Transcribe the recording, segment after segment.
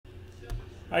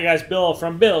Hi guys, Bill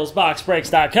from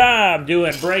BillsBoxBreaks.com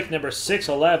doing break number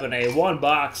 611, a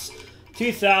one-box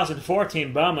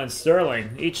 2014 Bowman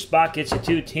Sterling. Each spot gets you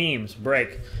 2 teams.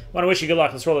 Break. Want to wish you good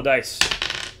luck. Let's roll the dice.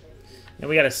 And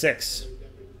we got a 6.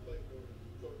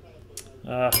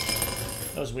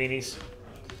 Those weenies.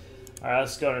 All right,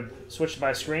 let's go and switch to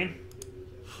my screen.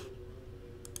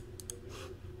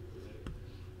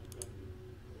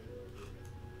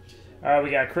 All right,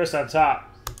 we got Chris on top.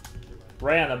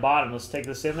 Ray on the bottom. Let's take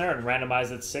this in there and randomize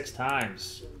it 6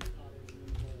 times.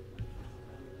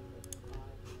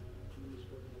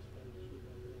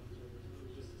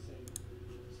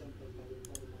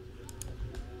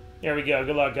 Here we go.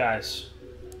 Good luck, guys.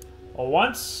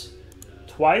 Once,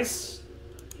 twice,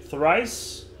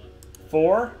 thrice,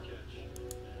 4,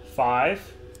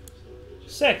 5,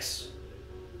 6.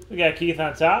 We got Keith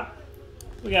on top.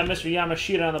 We got Mr.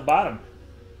 Yamashita on the bottom.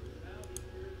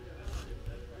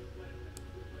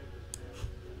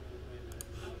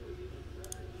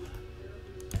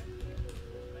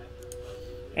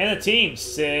 And the team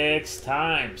 6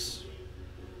 times.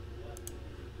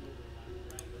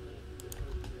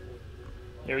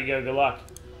 Here we go. Good luck.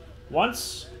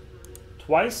 Once,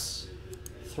 twice,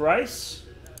 thrice,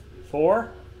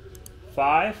 4,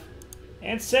 5,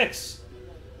 and 6.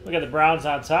 We got the Browns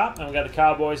on top, and we got the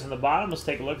Cowboys on the bottom. Let's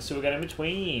take a look and see what we got in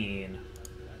between.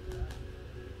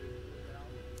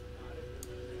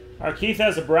 Our Keith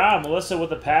has the Brown, Melissa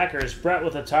with the Packers, Brett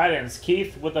with the Titans,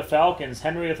 Keith with the Falcons,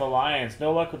 Henry with the Lions,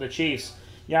 no luck with the Chiefs,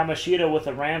 Yamashita with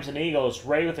the Rams and Eagles,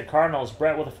 Ray with the Cardinals,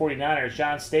 Brett with the 49ers,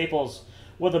 John Staples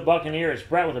with the Buccaneers,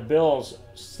 Brett with the Bills,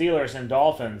 Steelers, and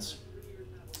Dolphins,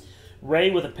 Ray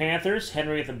with the Panthers,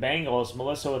 Henry with the Bengals,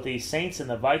 Melissa with the Saints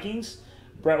and the Vikings,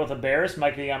 Brett with the Bears,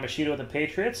 Michael Yamashita with the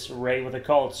Patriots, Ray with the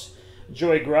Colts,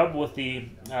 Joey Grubb with the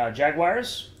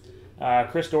Jaguars,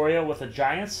 Chris Doria with the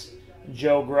Giants,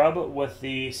 Joe Grubb with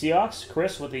the Seahawks,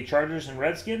 Chris with the Chargers and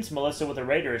Redskins, Melissa with the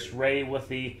Raiders, Ray with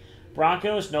the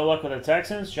Broncos, no luck with the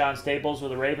Texans, John Staples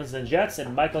with the Ravens and Jets,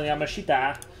 and Michael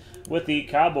Yamashita with the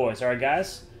Cowboys. All right,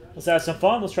 guys, let's have some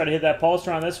fun. Let's try to hit that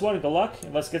poster on this one. Good luck,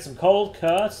 and let's get some cold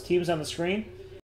cuts. Teams on the screen.